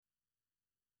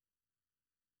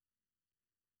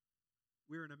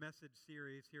We're in a message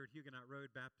series here at Huguenot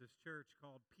Road Baptist Church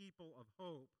called People of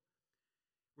Hope.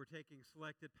 We're taking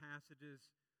selected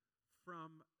passages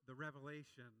from the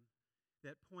Revelation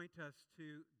that point us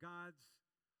to God's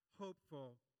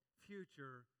hopeful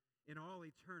future in all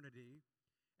eternity,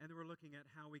 and we're looking at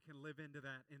how we can live into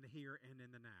that in the here and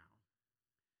in the now.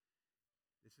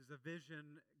 This is a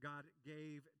vision God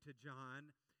gave to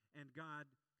John, and God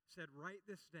said, write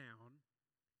this down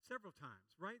several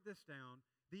times. Write this down.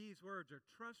 These words are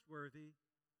trustworthy.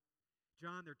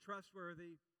 John, they're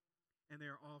trustworthy, and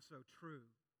they are also true.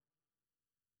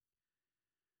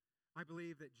 I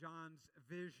believe that John's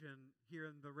vision here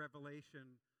in the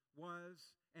Revelation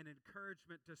was an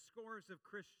encouragement to scores of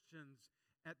Christians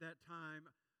at that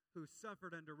time who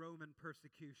suffered under Roman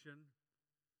persecution.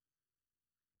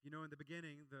 You know, in the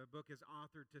beginning, the book is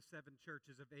authored to 7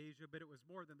 churches of Asia, but it was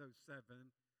more than those 7.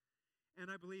 And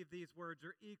I believe these words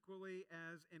are equally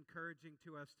as encouraging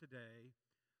to us today,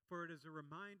 for it is a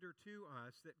reminder to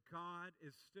us that God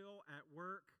is still at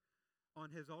work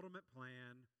on his ultimate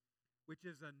plan, which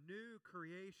is a new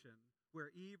creation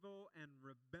where evil and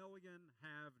rebellion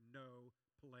have no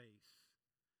place,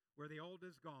 where the old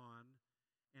is gone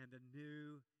and the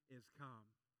new is come.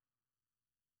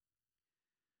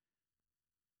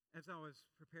 As I was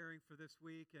preparing for this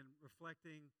week and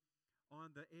reflecting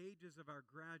on the ages of our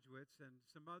graduates and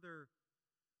some other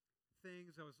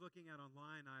things I was looking at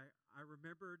online, I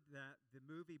remembered that the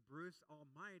movie Bruce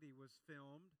Almighty was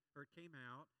filmed, or it came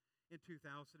out, in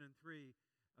 2003.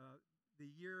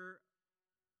 The year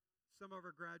some of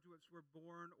our graduates were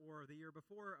born, or the year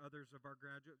before others of our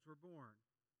graduates were born,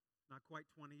 not quite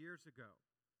 20 years ago.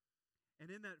 And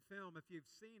in that film, if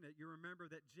you've seen it, you remember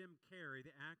that Jim Carrey,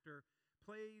 the actor,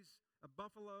 plays a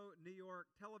Buffalo, New York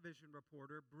television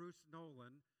reporter, Bruce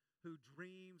Nolan, who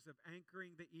dreams of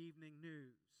anchoring the evening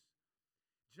news.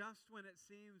 Just when it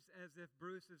seems as if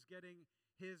Bruce is getting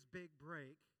his big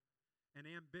break, an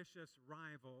ambitious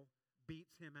rival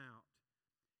beats him out.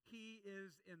 He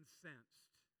is incensed.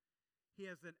 He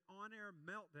has an on-air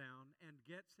meltdown and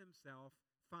gets himself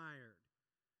fired.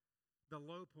 The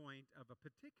low point of a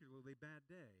particularly bad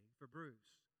day for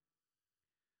Bruce.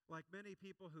 Like many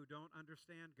people who don't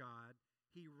understand God,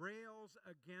 he rails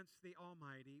against the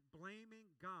Almighty,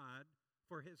 blaming God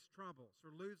for his troubles,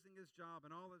 for losing his job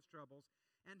and all his troubles,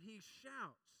 and he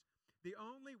shouts, the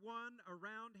only one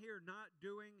around here not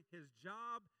doing his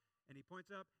job, and he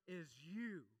points up, is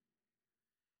you.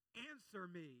 Answer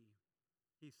me,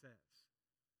 he says.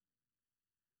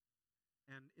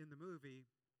 And in the movie,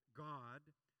 God,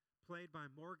 played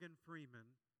by Morgan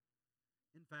Freeman,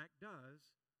 in fact does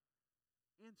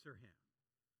answer him.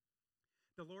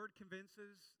 The Lord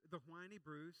convinces the whiny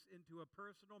Bruce into a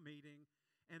personal meeting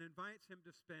and invites him to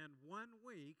spend 1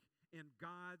 week in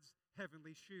God's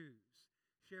heavenly shoes,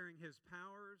 sharing his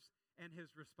powers and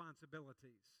his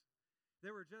responsibilities.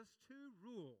 There were just 2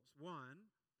 rules. 1,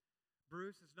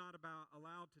 Bruce is not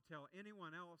allowed to tell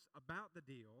anyone else about the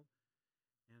deal.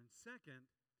 And 2nd,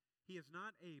 he is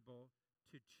not able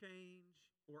to change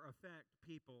or affect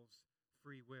people's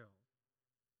free will.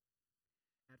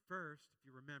 At first, if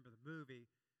you remember the movie,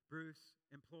 Bruce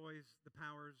employs the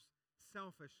powers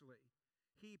selfishly.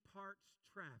 He parts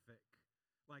traffic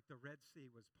like the Red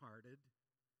Sea was parted.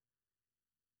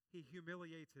 He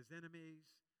humiliates his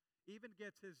enemies, even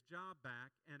gets his job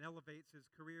back, and elevates his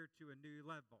career to a new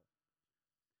level.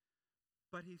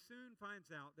 But he soon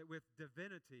finds out that with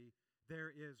divinity, there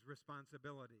is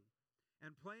responsibility.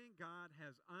 And playing God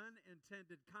has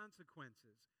unintended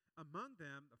consequences. Among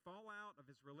them, the fallout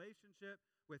of his relationship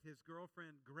with his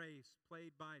girlfriend Grace,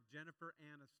 played by Jennifer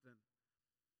Aniston.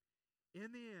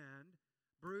 In the end,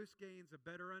 Bruce gains a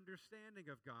better understanding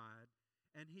of God,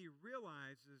 and he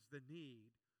realizes the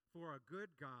need for a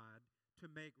good God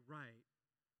to make right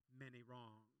many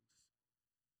wrongs.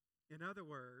 In other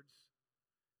words,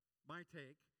 my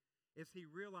take is he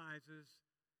realizes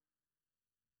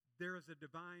there is a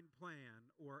divine plan,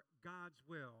 or God's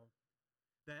will,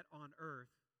 that on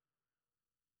earth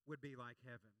would be like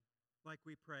heaven. Like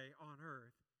we pray on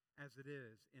earth as it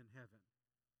is in heaven.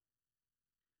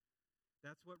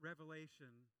 That's what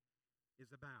Revelation is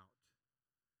about.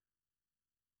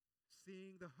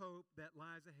 Seeing the hope that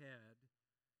lies ahead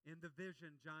in the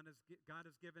vision God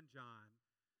has given John,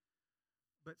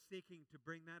 but seeking to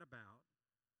bring that about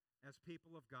as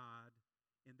people of God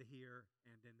in the here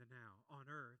and in the now, on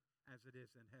earth as it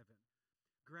is in heaven.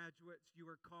 Graduates, you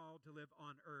are called to live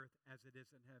on earth as it is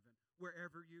in heaven.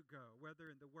 Wherever you go, whether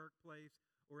in the workplace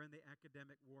or in the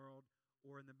academic world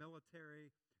or in the military,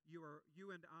 you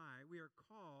and I, we are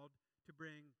called to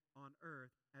bring on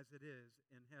earth as it is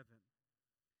in heaven.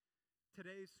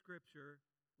 Today's scripture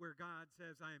where God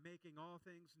says, I am making all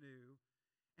things new.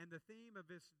 And the theme of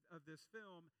this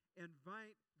film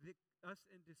invite us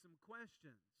into some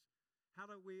questions. How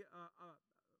do we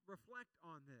reflect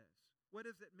on this? What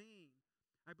does it mean?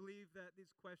 I believe that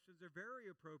these questions are very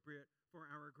appropriate for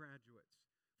our graduates.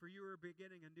 For you are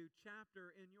beginning a new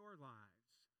chapter in your lives.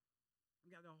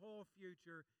 You got the whole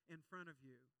future in front of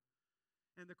you.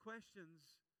 And the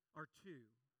questions are two.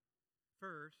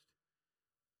 First,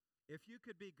 if you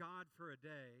could be God for a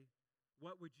day,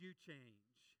 what would you change?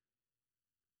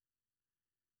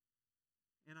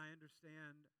 And I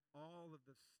understand all of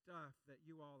the stuff that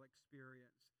you all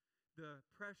experience, the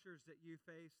pressures that you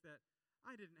face that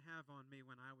I didn't have on me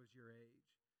when I was your age.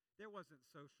 There wasn't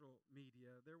social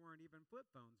media. There weren't even flip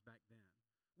phones back then.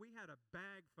 We had a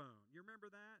bag phone. You remember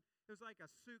that? It was like a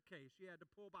suitcase you had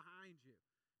to pull behind you,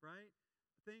 right?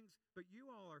 But you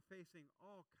all are facing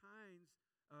all kinds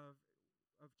of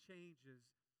changes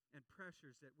and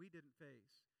pressures that we didn't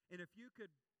face. And if you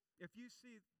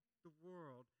see the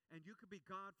world and you could be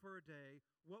God for a day,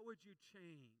 what would you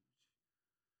change?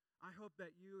 I hope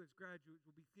that you as graduates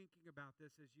will be thinking about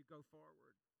this as you go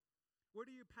forward. What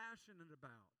are you passionate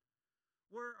about?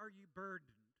 Where are you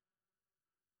burdened?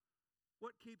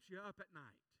 What keeps you up at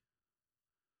night?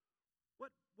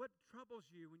 What troubles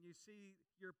you when you see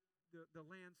the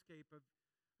landscape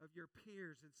of your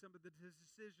peers and some of the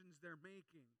decisions they're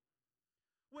making?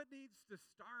 What needs to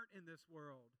start in this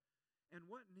world and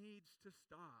what needs to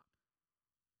stop?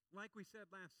 Like we said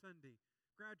last Sunday,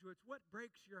 graduates, what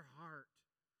breaks your heart?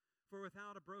 For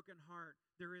without a broken heart,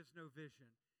 there is no vision.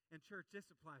 And church, this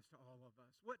applies to all of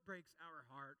us. What breaks our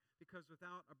heart? Because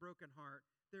without a broken heart,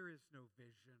 there is no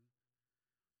vision.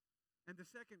 And the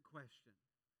second question,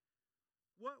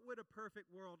 what would a perfect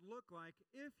world look like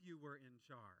if you were in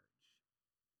charge?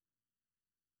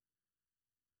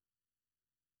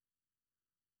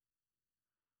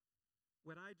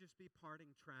 Would I just be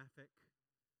parting traffic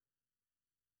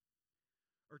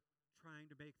or trying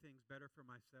to make things better for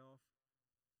myself?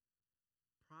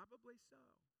 Probably so.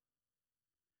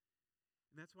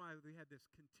 And that's why we had this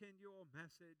continual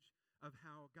message of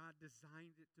how God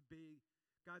designed it to be,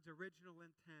 God's original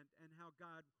intent, and how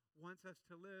God wants us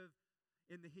to live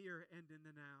in the here and in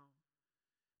the now,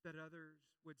 that others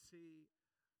would see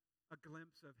a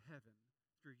glimpse of heaven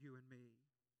through you and me.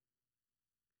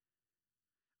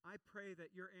 I pray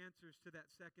that your answers to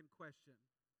that second question,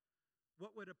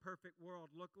 what would a perfect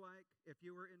world look like if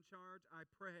you were in charge? I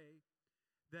pray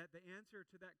that the answer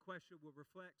to that question will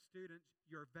reflect, students,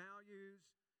 your values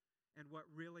and what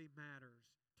really matters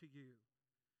to you.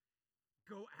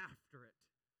 Go after it.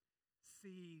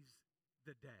 Seize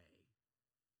the day.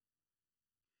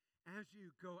 As you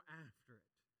go after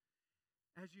it,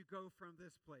 as you go from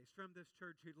this place, from this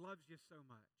church who loves you so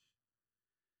much,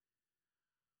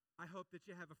 I hope that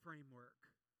you have a framework.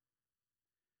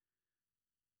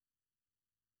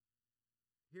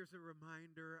 Here's a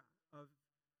reminder of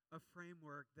a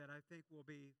framework that I think will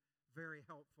be very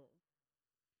helpful.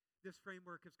 This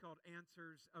framework is called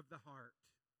Answers of the Heart.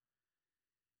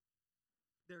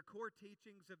 They're core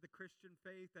teachings of the Christian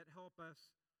faith that help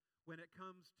us when it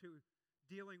comes to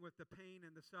dealing with the pain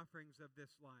and the sufferings of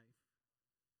this life.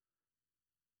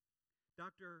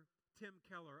 Dr. Tim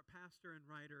Keller, a pastor and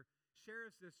writer,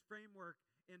 shares this framework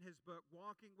in his book,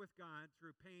 Walking with God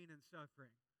Through Pain and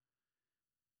Suffering.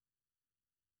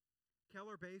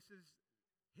 Keller bases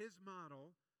his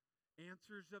model,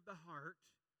 Answers of the Heart.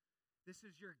 This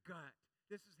is your gut.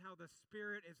 This is how the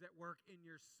Spirit is at work in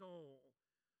your soul.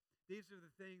 These are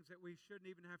the things that we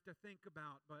shouldn't even have to think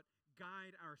about, but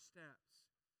guide our steps.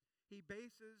 He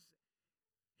bases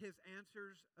his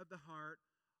Answers of the Heart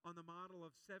on the model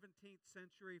of 17th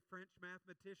century French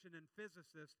mathematician and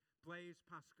physicist Blaise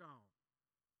Pascal.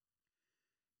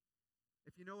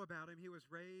 If you know about him, he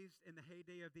was raised in the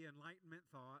heyday of the Enlightenment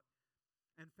thought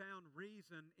and found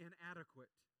reason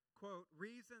inadequate. Quote,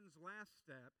 reason's last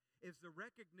step is the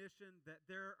recognition that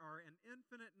there are an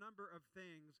infinite number of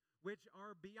things which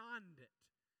are beyond it,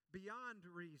 beyond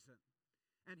reason.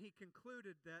 And he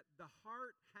concluded that the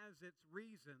heart has its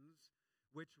reasons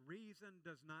which reason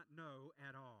does not know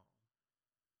at all.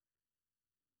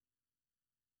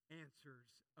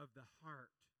 Answers of the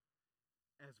heart,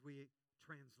 as we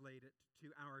translate it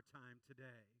to our time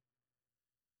today.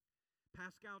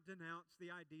 Pascal denounced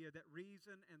the idea that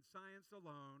reason and science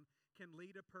alone can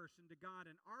lead a person to God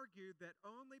and argued that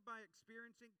only by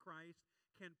experiencing Christ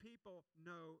can people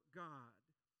know God.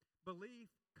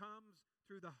 Belief comes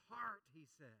through the heart, he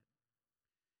said,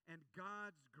 and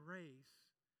God's grace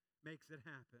makes it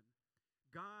happen.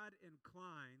 God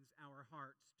inclines our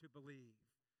hearts to believe.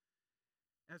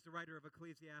 As the writer of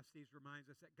Ecclesiastes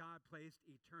reminds us, that God placed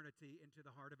eternity into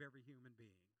the heart of every human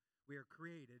being. We are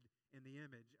created in the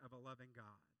image of a loving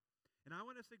God. And I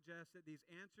want to suggest that these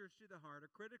answers to the heart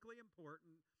are critically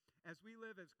important as we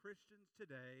live as Christians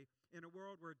today in a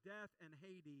world where death and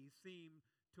Hades seem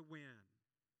to win.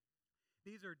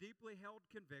 These are deeply held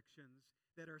convictions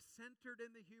that are centered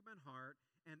in the human heart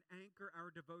and anchor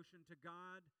our devotion to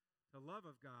God, to love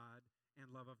of God, and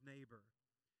love of neighbor.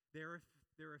 There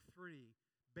are three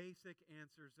basic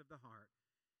answers of the heart.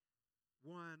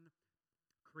 One,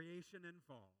 creation and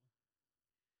fall.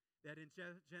 That in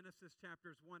Genesis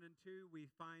chapters 1 and 2, we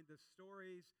find the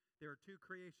stories. There are two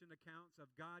creation accounts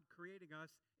of God creating us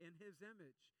in His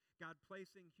image. God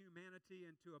placing humanity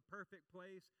into a perfect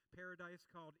place, paradise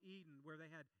called Eden, where they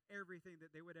had everything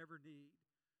that they would ever need.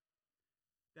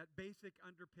 That basic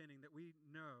underpinning that we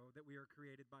know that we are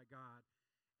created by God.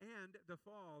 And the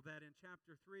fall, that in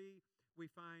chapter 3, we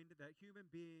find that human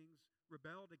beings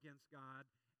rebelled against God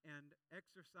and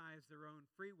exercised their own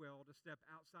free will to step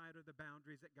outside of the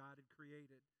boundaries that God had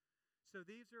created. So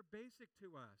these are basic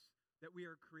to us, that we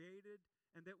are created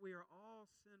and that we are all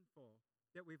sinful,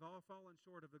 that we've all fallen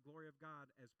short of the glory of God,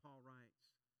 as Paul writes.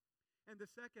 And the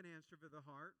second answer for the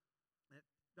heart that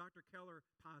Dr. Keller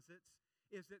posits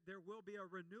is that there will be a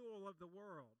renewal of the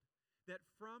world, that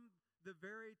from the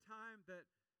very time that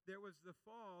there was the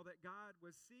fall, that God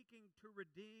was seeking to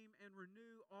redeem and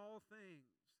renew all things.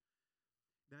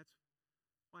 That's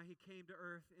why He came to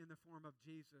earth in the form of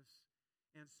Jesus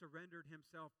and surrendered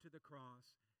Himself to the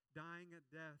cross, dying a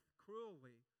death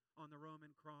cruelly on the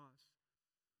Roman cross,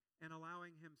 and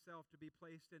allowing Himself to be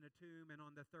placed in a tomb, and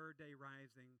on the third day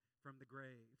rising from the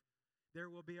grave. There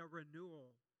will be a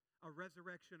renewal, a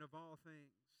resurrection of all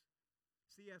things.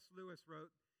 C.S. Lewis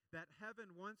wrote that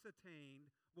heaven once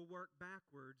attained will work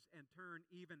backwards and turn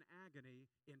even agony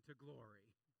into glory.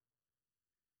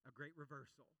 A great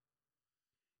reversal.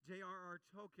 J.R.R.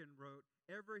 Tolkien wrote,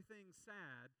 everything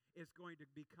sad is going to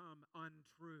become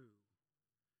untrue.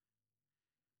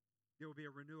 There will be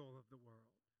a renewal of the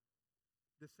world.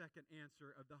 The second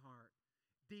answer of the heart.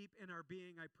 Deep in our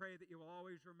being, I pray that you will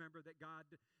always remember that God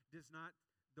does not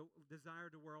desire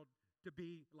the world to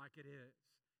be like it is.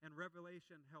 And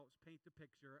Revelation helps paint the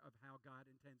picture of how God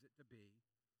intends it to be.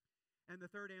 And the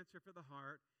third answer for the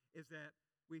heart is that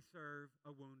we serve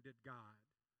a wounded God.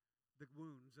 The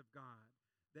wounds of God.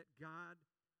 That God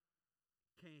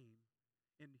came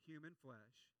in human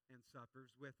flesh and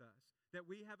suffers with us. That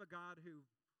we have a God who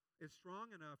is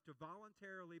strong enough to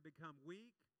voluntarily become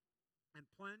weak and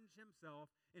plunge Himself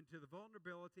into the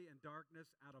vulnerability and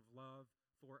darkness out of love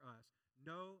for us.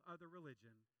 No other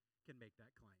religion can make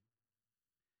that claim.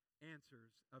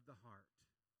 Answers of the heart.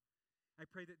 I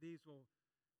pray that these will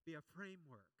be a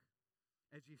framework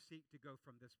as you seek to go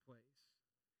from this place.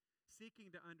 Seeking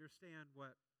to understand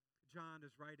what John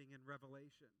is writing in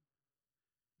Revelation.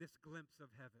 This glimpse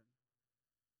of heaven.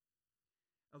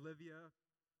 Olivia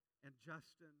and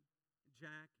Justin,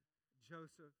 Jack,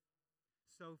 Joseph,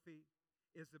 Sophie,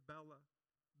 Isabella,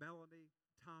 Melanie,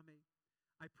 Tommy,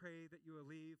 I pray that you will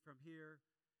leave from here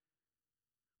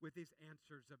with these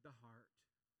answers of the heart.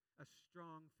 A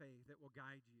strong faith that will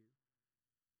guide you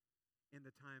in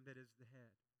the time that is ahead,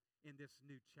 in this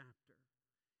new chapter,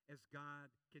 as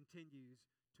God continues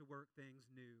to work things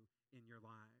new in your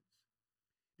lives.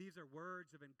 These are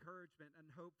words of encouragement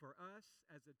and hope for us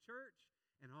as a church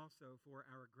and also for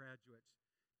our graduates.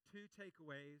 Two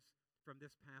takeaways from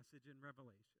this passage in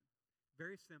Revelation.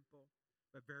 Very simple,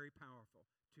 but very powerful.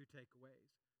 Two takeaways.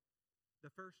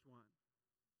 The first one,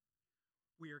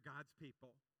 we are God's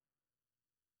people.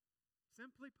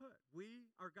 Simply put,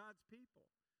 we are God's people.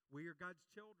 We are God's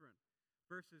children.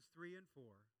 Verses 3 and 4.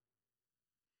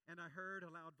 And I heard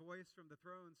a loud voice from the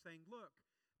throne saying, look,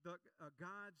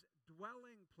 God's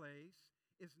dwelling place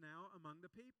is now among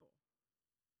the people.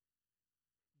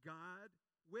 God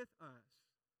with us.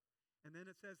 And then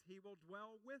it says He will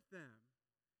dwell with them.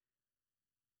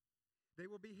 They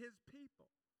will be His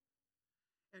people.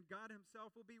 And God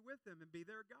Himself will be with them and be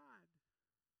their God.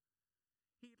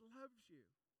 He loves you.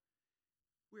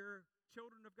 We're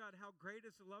children of God. How great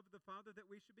is the love of the Father that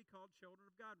we should be called children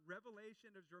of God.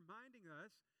 Revelation is reminding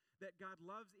us that God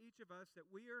loves each of us, that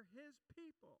we are His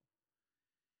people.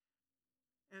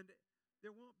 And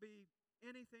there won't be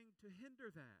anything to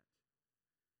hinder that.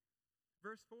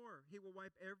 Verse 4, He will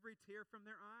wipe every tear from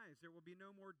their eyes. There will be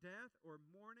no more death or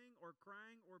mourning or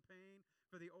crying or pain,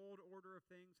 for the old order of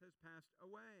things has passed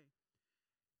away.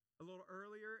 A little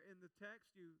earlier in the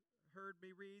text, you heard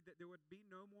me read that there would be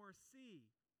no more sea.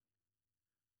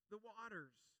 The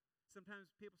waters.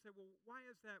 Sometimes people say, well, why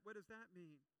is that? What does that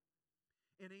mean?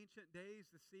 In ancient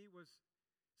days, the sea was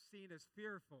seen as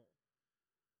fearful.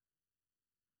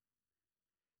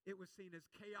 It was seen as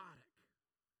chaotic.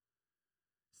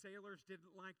 Sailors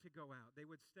didn't like to go out. They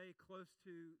would stay close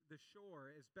to the shore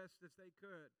as best as they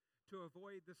could to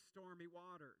avoid the stormy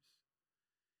waters.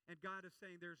 And God is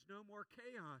saying, there's no more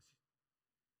chaos.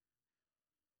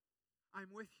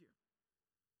 I'm with you.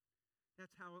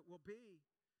 That's how it will be.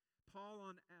 Paul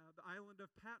on the island of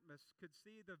Patmos could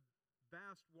see the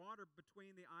vast water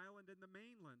between the island and the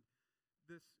mainland.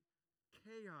 This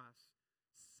chaos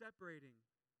separating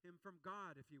him from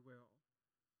God, if you will.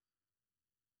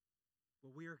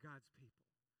 Well, we are God's people.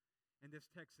 And this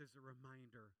text is a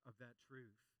reminder of that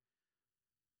truth.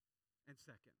 And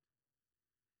second,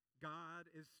 God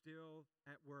is still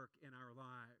at work in our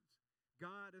lives.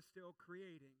 God is still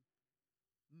creating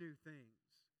new things.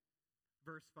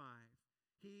 Verse 5,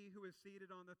 he who is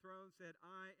seated on the throne said,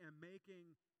 I am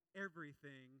making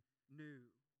everything new.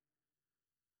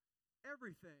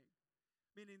 Everything.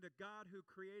 Meaning the God who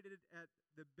created it at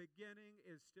the beginning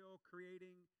is still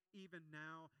creating even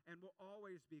now and will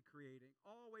always be creating,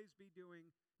 always be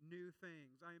doing new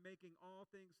things. I am making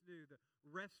all things new. The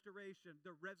restoration,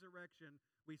 the resurrection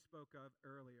we spoke of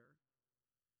earlier.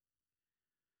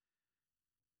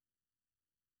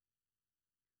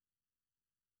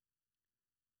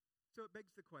 So it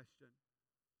begs the question,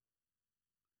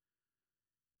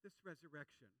 this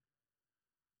resurrection,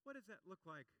 what does that look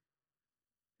like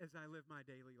as I live my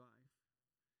daily life?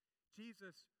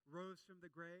 Jesus rose from the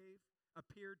grave,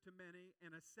 appeared to many,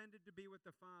 and ascended to be with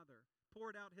the Father,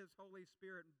 poured out his Holy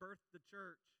Spirit and birthed the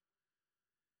church.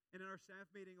 And in our staff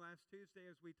meeting last Tuesday,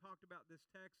 as we talked about this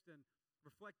text and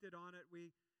reflected on it,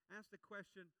 we asked the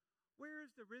question, where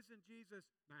is the risen Jesus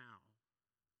now?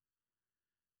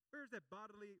 Where is that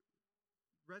bodily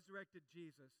resurrected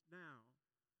Jesus now?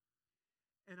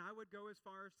 And I would go as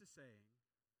far as to saying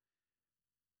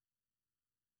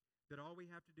that all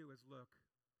we have to do is look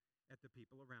at the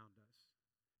people around us.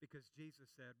 Because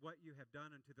Jesus said, what you have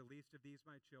done unto the least of these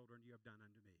my children, you have done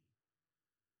unto me.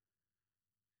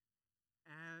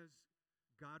 As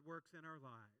God works in our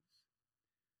lives,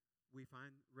 we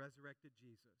find resurrected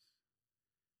Jesus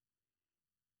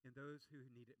in those who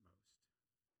need it most.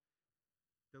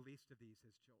 The least of these,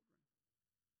 his children.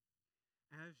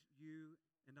 As you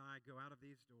and I go out of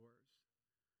these doors,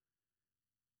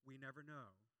 we never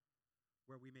know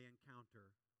where we may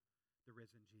encounter the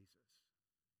risen Jesus.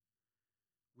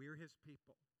 We're his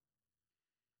people,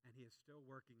 and he is still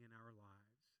working in our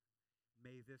lives.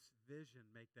 May this vision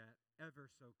make that ever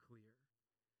so clear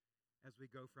as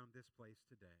we go from this place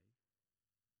today.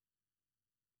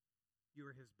 You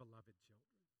are his beloved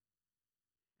children,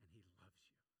 and he loves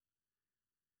you.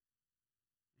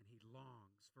 And he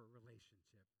longs for a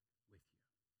relationship with you.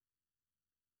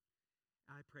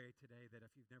 I pray today that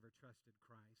if you've never trusted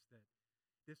Christ, that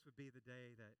this would be the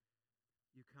day that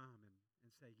you come and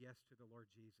say yes to the Lord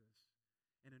Jesus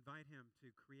and invite him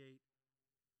to create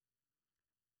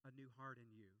a new heart in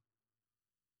you.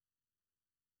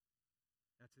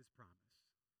 That's his promise.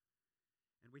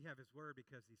 And we have his word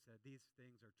because he said these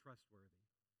things are trustworthy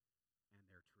and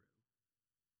they're true.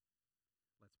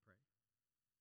 Let's pray.